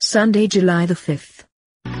Sunday, July the 5th.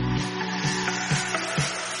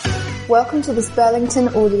 Welcome to this Burlington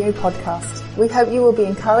audio podcast. We hope you will be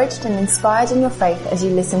encouraged and inspired in your faith as you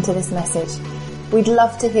listen to this message. We'd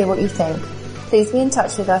love to hear what you think. Please be in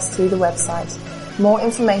touch with us through the website. More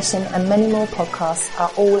information and many more podcasts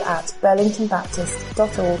are all at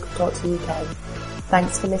burlingtonbaptist.org.uk.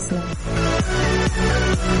 Thanks for listening.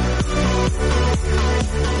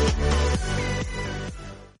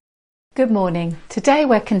 Good morning. Today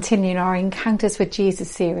we're continuing our Encounters with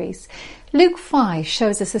Jesus series. Luke 5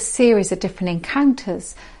 shows us a series of different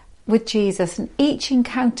encounters with Jesus, and each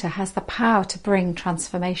encounter has the power to bring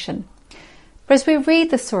transformation. But as we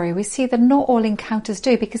read the story, we see that not all encounters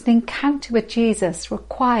do, because an encounter with Jesus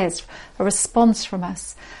requires a response from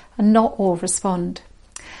us, and not all respond.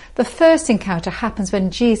 The first encounter happens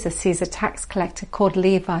when Jesus sees a tax collector called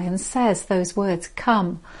Levi and says those words,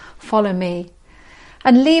 "Come, follow me."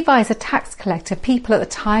 And Levi is a tax collector, people at the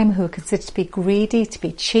time who were considered to be greedy, to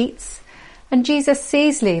be cheats. And Jesus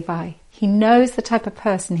sees Levi. He knows the type of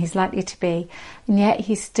person he's likely to be, and yet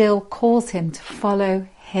he still calls him to follow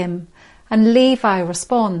him. And Levi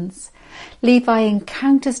responds. Levi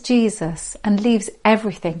encounters Jesus and leaves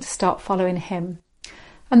everything to start following him.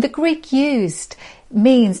 And the Greek used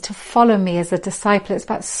means to follow me as a disciple. It's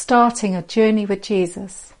about starting a journey with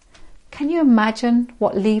Jesus. Can you imagine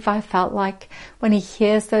what Levi felt like when he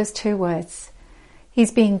hears those two words?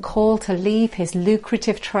 He's being called to leave his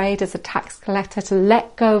lucrative trade as a tax collector, to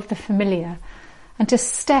let go of the familiar and to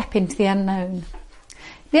step into the unknown.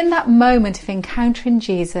 In that moment of encountering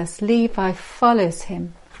Jesus, Levi follows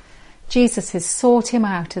him. Jesus has sought him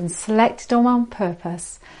out and selected him on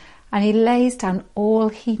purpose, and he lays down all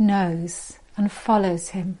he knows and follows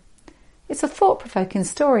him. It's a thought-provoking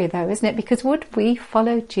story though, isn't it? Because would we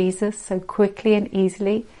follow Jesus so quickly and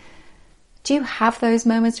easily? Do you have those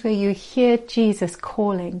moments where you hear Jesus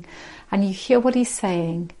calling and you hear what he's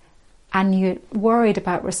saying and you're worried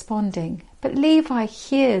about responding? But Levi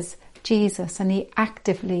hears Jesus and he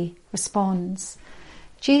actively responds.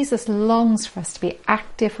 Jesus longs for us to be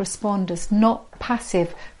active responders, not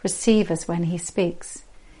passive receivers when he speaks.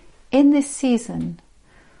 In this season,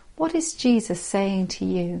 what is Jesus saying to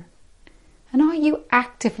you? And are you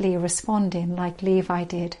actively responding like Levi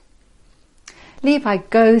did? Levi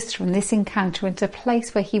goes from this encounter into a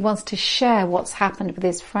place where he wants to share what's happened with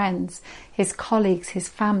his friends, his colleagues, his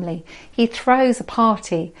family. He throws a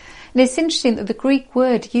party. And it's interesting that the Greek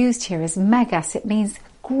word used here is megas. It means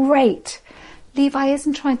great. Levi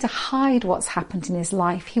isn't trying to hide what's happened in his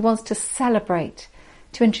life. He wants to celebrate,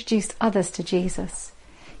 to introduce others to Jesus.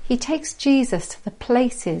 He takes Jesus to the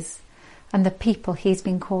places and the people he's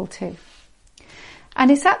been called to. And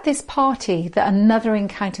it's at this party that another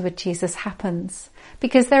encounter with Jesus happens,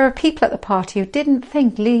 because there are people at the party who didn't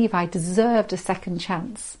think Levi deserved a second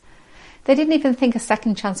chance. They didn't even think a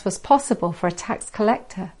second chance was possible for a tax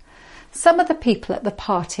collector. Some of the people at the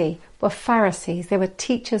party were Pharisees. They were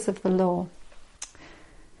teachers of the law.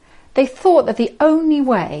 They thought that the only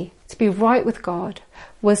way to be right with God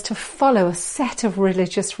was to follow a set of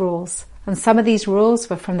religious rules. And some of these rules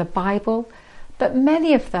were from the Bible, but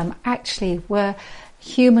many of them actually were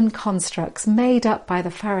human constructs made up by the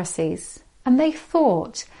Pharisees. And they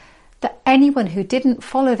thought that anyone who didn't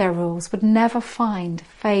follow their rules would never find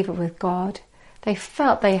favour with God. They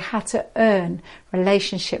felt they had to earn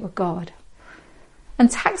relationship with God. And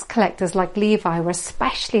tax collectors like Levi were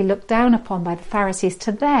especially looked down upon by the Pharisees.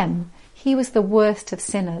 To them, he was the worst of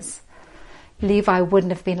sinners. Levi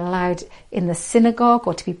wouldn't have been allowed in the synagogue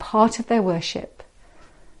or to be part of their worship.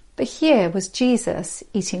 But here was Jesus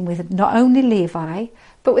eating with not only Levi,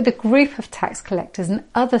 but with a group of tax collectors and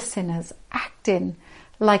other sinners, acting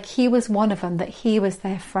like he was one of them, that he was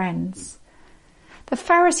their friends. The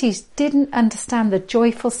Pharisees didn't understand the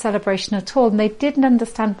joyful celebration at all, and they didn't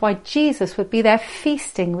understand why Jesus would be there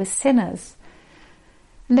feasting with sinners.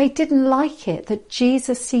 And they didn't like it that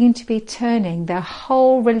Jesus seemed to be turning their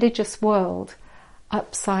whole religious world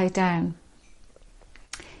upside down.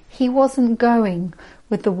 He wasn't going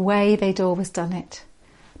with the way they'd always done it.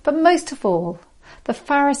 But most of all, the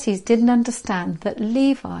Pharisees didn't understand that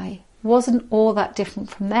Levi wasn't all that different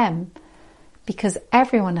from them, because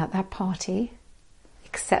everyone at that party,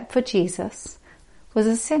 except for Jesus, was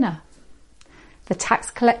a sinner. The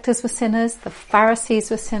tax collectors were sinners, the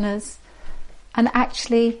Pharisees were sinners, and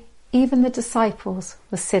actually even the disciples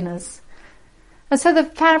were sinners. And so the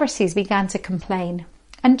Pharisees began to complain.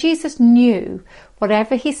 And Jesus knew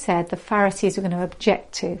whatever he said, the Pharisees were going to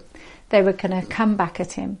object to. They were going to come back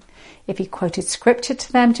at him. If he quoted scripture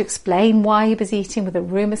to them to explain why he was eating with a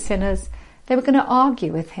room of sinners, they were going to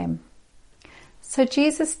argue with him. So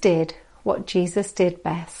Jesus did what Jesus did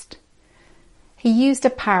best. He used a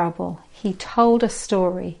parable, he told a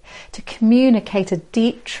story to communicate a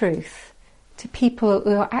deep truth to people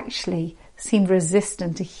who actually seemed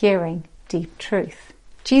resistant to hearing deep truth.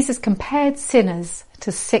 Jesus compared sinners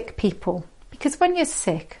to sick people, because when you're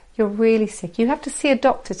sick, you're really sick, you have to see a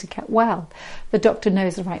doctor to get well. The doctor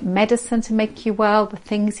knows the right medicine to make you well, the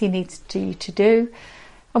things he needs you to do.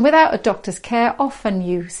 And without a doctor's care, often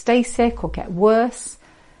you stay sick or get worse.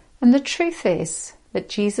 And the truth is that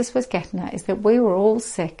Jesus was getting at is that we were all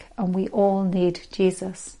sick and we all need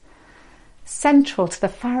Jesus. Central to the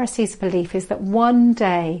Pharisees' belief is that one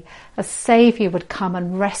day a Saviour would come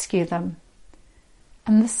and rescue them.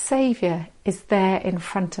 And the Saviour is there in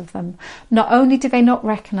front of them. Not only do they not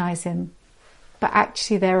recognise him, but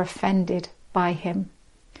actually they're offended by him.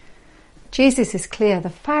 Jesus is clear. The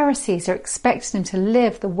Pharisees are expecting him to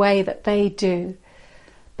live the way that they do.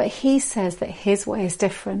 But he says that his way is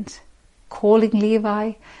different. Calling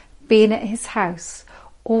Levi, being at his house,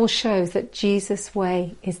 all shows that Jesus'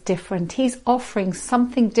 way is different. He's offering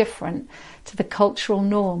something different to the cultural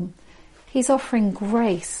norm. He's offering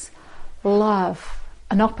grace, love,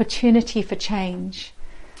 an opportunity for change.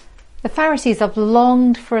 The Pharisees have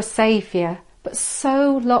longed for a saviour, but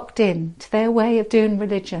so locked in to their way of doing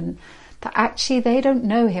religion that actually they don't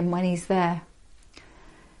know him when he's there.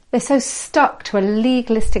 They're so stuck to a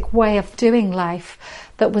legalistic way of doing life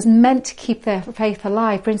that was meant to keep their faith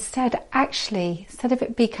alive, but instead of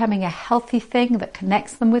it becoming a healthy thing that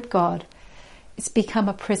connects them with God, it's become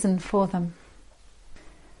a prison for them.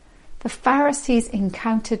 The Pharisees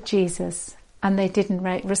encountered Jesus and they didn't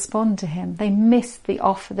respond to him. They missed the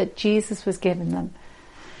offer that Jesus was giving them.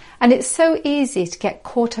 And it's so easy to get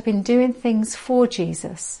caught up in doing things for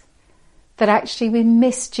Jesus that actually we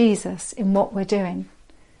miss Jesus in what we're doing.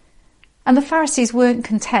 And the Pharisees weren't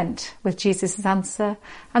content with Jesus' answer,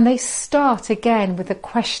 and they start again with the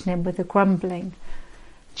questioning, with the grumbling.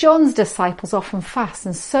 John's disciples often fast,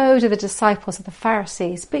 and so do the disciples of the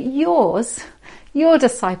Pharisees. But your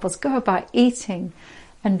disciples go about eating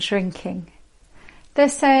and drinking. They're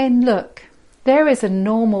saying, look, there is a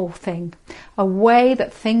normal thing, a way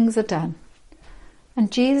that things are done.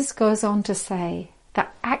 And Jesus goes on to say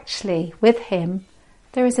that actually with him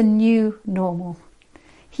there is a new normal.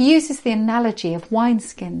 He uses the analogy of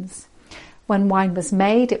wineskins. When wine was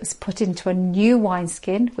made, it was put into a new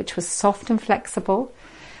wineskin, which was soft and flexible,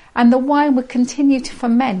 and the wine would continue to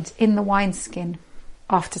ferment in the wineskin.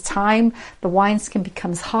 After time, the wineskin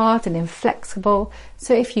becomes hard and inflexible,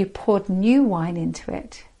 so if you poured new wine into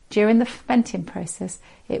it, during the fermenting process,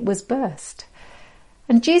 it was burst.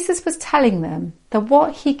 And Jesus was telling them that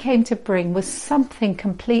what he came to bring was something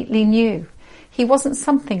completely new. He wasn't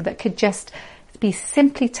something that could just be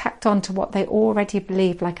simply tacked on to what they already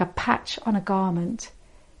believed, like a patch on a garment.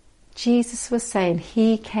 Jesus was saying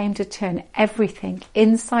he came to turn everything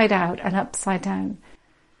inside out and upside down.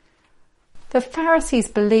 The Pharisees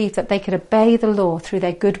believed that they could obey the law through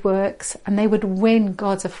their good works and they would win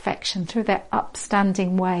God's affection through their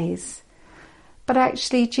upstanding ways. But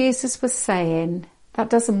actually Jesus was saying that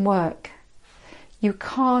doesn't work. You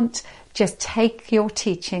can't just take your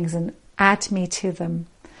teachings and add me to them.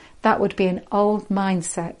 That would be an old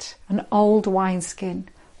mindset, an old wineskin.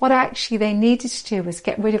 What actually they needed to do was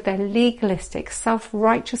get rid of their legalistic,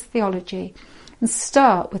 self-righteous theology and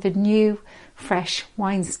start with a new, fresh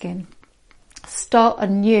wineskin. Start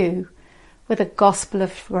anew with a gospel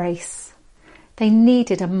of grace. They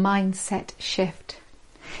needed a mindset shift.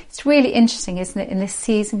 It's really interesting, isn't it, in this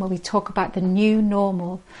season where we talk about the new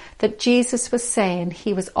normal, that Jesus was saying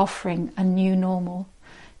he was offering a new normal.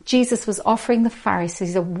 Jesus was offering the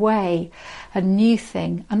Pharisees a way, a new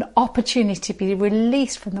thing, an opportunity to be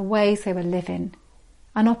released from the ways they were living,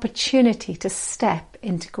 an opportunity to step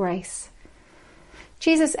into grace.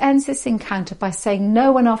 Jesus ends this encounter by saying,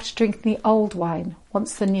 no one after drinking the old wine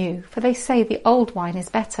wants the new, for they say the old wine is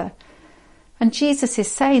better. And Jesus is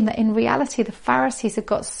saying that in reality the Pharisees have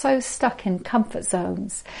got so stuck in comfort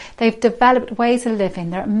zones. They've developed ways of living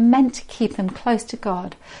that are meant to keep them close to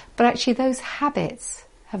God, but actually those habits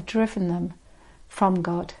have driven them from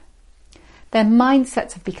God. Their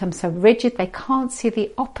mindsets have become so rigid they can't see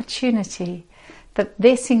the opportunity that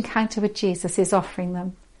this encounter with Jesus is offering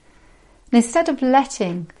them. And instead of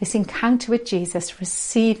letting this encounter with Jesus,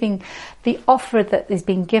 receiving the offer that is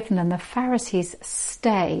being given them, the Pharisees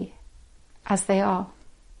stay as they are.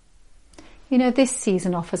 You know, this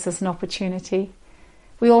season offers us an opportunity.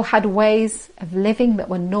 We all had ways of living that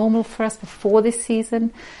were normal for us before this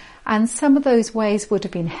season, and some of those ways would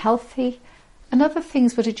have been healthy, and other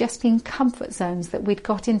things would have just been comfort zones that we'd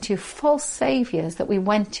got into, false saviours that we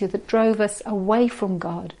went to that drove us away from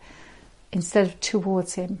God. instead of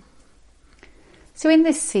towards him. So in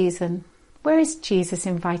this season, where is Jesus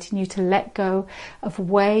inviting you to let go of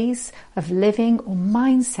ways of living or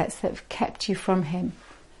mindsets that have kept you from him,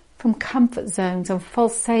 from comfort zones and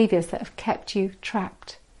false saviours that have kept you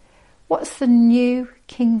trapped? What's the new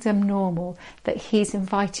kingdom normal that he's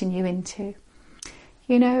inviting you into?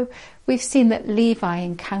 You know, we've seen that Levi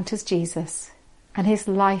encounters Jesus and his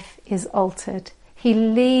life is altered. He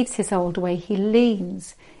leaves his old way. He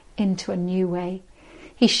leans into a new way.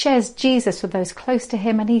 He shares Jesus with those close to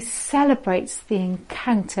him and he celebrates the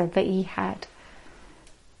encounter that he had.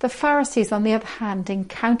 The Pharisees, on the other hand,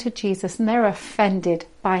 encountered Jesus and they're offended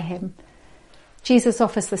by him. Jesus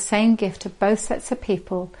offers the same gift to both sets of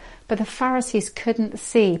people, but the Pharisees couldn't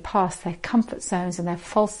see past their comfort zones and their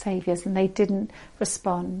false saviours and they didn't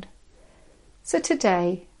respond. So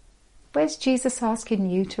today, where's Jesus asking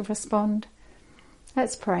you to respond?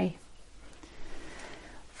 Let's pray.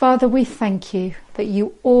 Father, we thank you that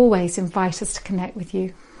you always invite us to connect with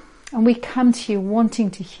you, and we come to you wanting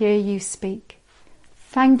to hear you speak.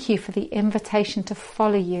 Thank you for the invitation to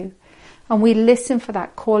follow you, and we listen for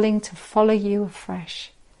that calling to follow you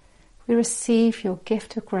afresh. We receive your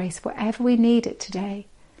gift of grace wherever we need it today,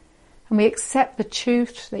 and we accept the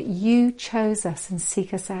truth that you chose us and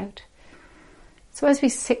seek us out. So as we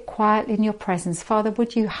sit quietly in your presence, Father,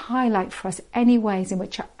 would you highlight for us any ways in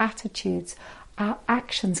which our attitudes, our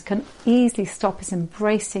actions can easily stop us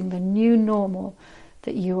embracing the new normal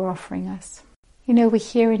that you are offering us. You know, we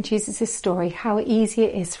hear in Jesus' story how easy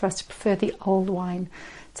it is for us to prefer the old wine,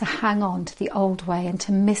 to hang on to the old way and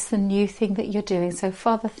to miss the new thing that you're doing. So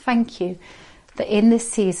Father, thank you that in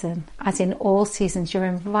this season, as in all seasons, you're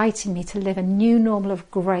inviting me to live a new normal of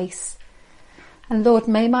grace. And Lord,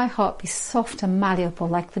 may my heart be soft and malleable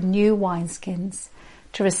like the new wineskins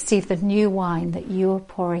to receive the new wine that you are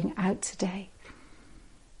pouring out today.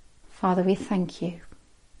 Father, we thank you.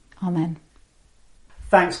 Amen.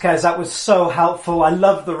 Thanks, Kez. That was so helpful. I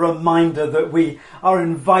love the reminder that we are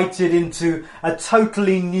invited into a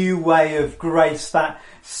totally new way of grace. That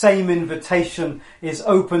same invitation is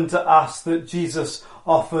open to us that Jesus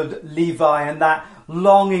offered Levi, and that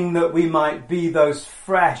longing that we might be those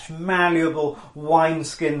fresh, malleable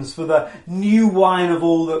wineskins for the new wine of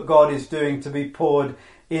all that God is doing to be poured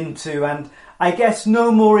into. And I guess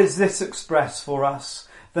no more is this expressed for us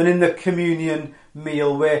than in the communion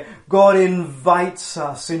meal, where God invites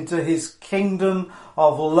us into his kingdom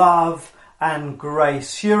of love and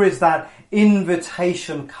grace. Here is that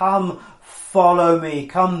invitation. Come, follow me.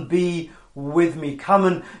 Come, be with me. Come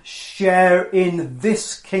and share in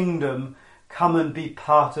this kingdom. Come and be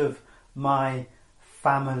part of my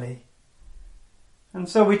family. And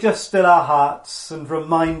so we just still our hearts and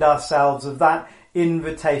remind ourselves of that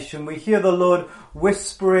invitation. We hear the Lord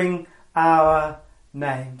whispering our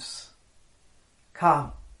names.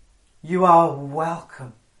 Come, you are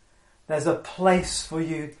welcome. There's a place for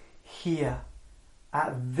you here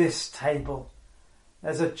at this table.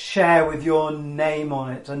 There's a chair with your name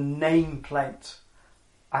on it, a nameplate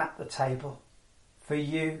at the table for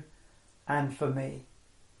you and for me.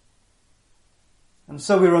 And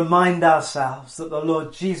so we remind ourselves that the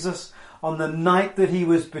Lord Jesus, on the night that he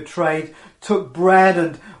was betrayed, took bread,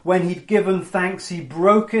 and when he'd given thanks, he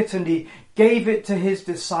broke it and he gave it to his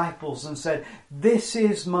disciples and said, "This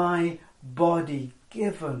is my body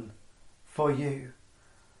given for you."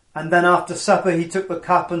 And then after supper he took the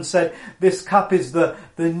cup and said, "This cup is the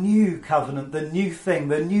new covenant, the new thing,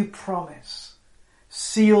 the new promise,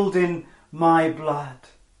 sealed in my blood,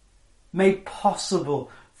 made possible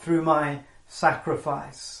through my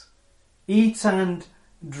sacrifice. Eat and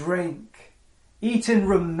drink. Eat in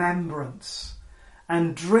remembrance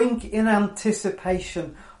and drink in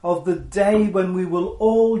anticipation of the day when we will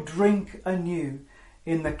all drink anew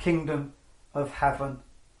in the kingdom of heaven."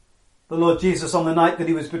 The Lord Jesus, on the night that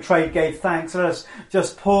he was betrayed, gave thanks. Let us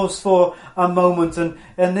just pause for a moment and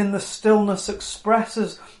in the stillness express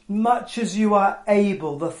as much as you are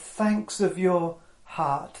able the thanks of your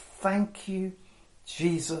heart. Thank you,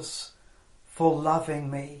 Jesus, for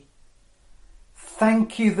loving me.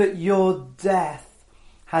 Thank you that your death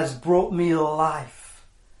has brought me life.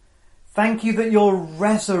 Thank you that your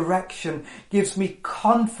resurrection gives me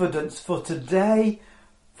confidence for today,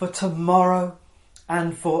 for tomorrow,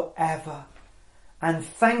 and forever. And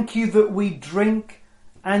thank you that we drink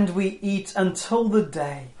and we eat until the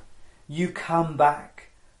day you come back,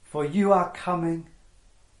 for you are coming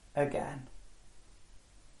again.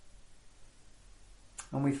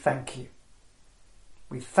 And we thank you.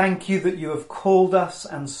 We thank you that you have called us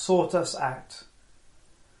and sought us out.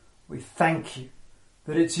 We thank you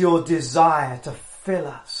that it's your desire to fill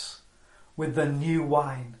us with the new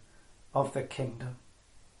wine of the kingdom.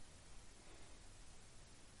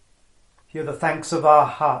 Hear the thanks of our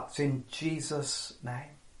hearts in Jesus'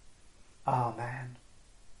 name. Amen.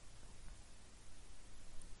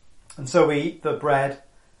 And so we eat the bread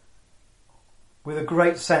with a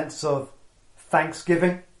great sense of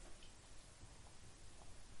thanksgiving.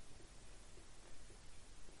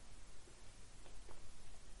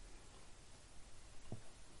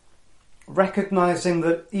 Recognizing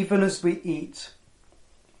that even as we eat,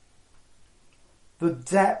 the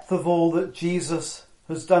depth of all that Jesus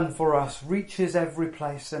has done for us reaches every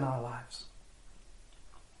place in our lives.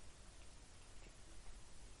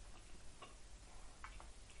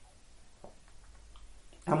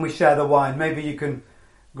 And we share the wine. Maybe you can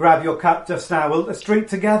grab your cup just now. Well, let's drink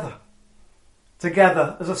together.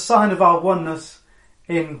 Together as a sign of our oneness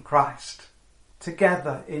in Christ.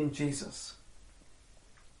 Together in Jesus.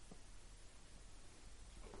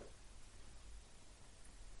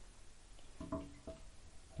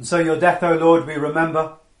 And so your death, O Lord, we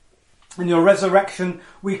remember. And your resurrection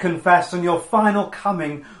we confess. And your final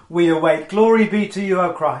coming we await. Glory be to you,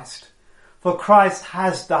 O Christ. For Christ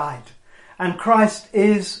has died. And Christ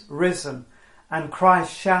is risen. And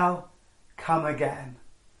Christ shall come again.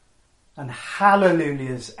 And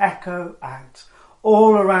hallelujahs echo out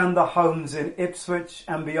all around the homes in Ipswich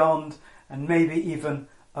and beyond. And maybe even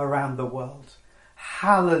around the world.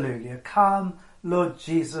 Hallelujah. Come, Lord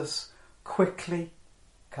Jesus, quickly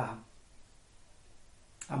come.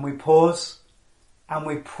 And we pause and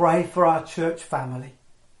we pray for our church family.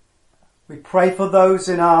 We pray for those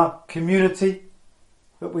in our community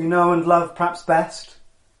that we know and love perhaps best.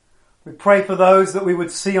 We pray for those that we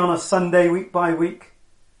would see on a Sunday week by week.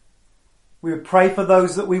 We would pray for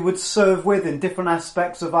those that we would serve with in different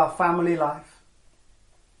aspects of our family life.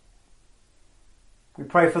 We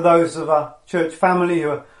pray for those of our church family who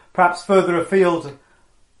are perhaps further afield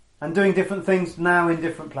and doing different things now in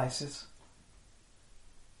different places.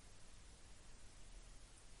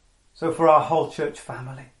 So for our whole church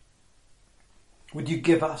family, would you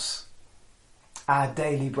give us our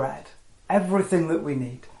daily bread, everything that we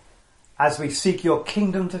need, as we seek your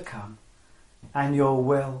kingdom to come and your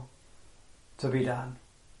will to be done.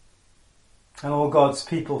 And all God's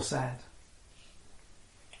people said,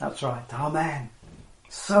 that's right, amen.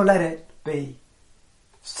 So let it be.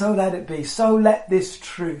 So let it be. So let this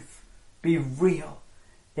truth be real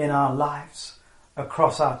in our lives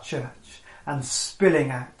across our church and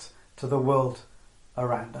spilling out to the world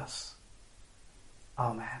around us.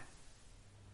 Amen.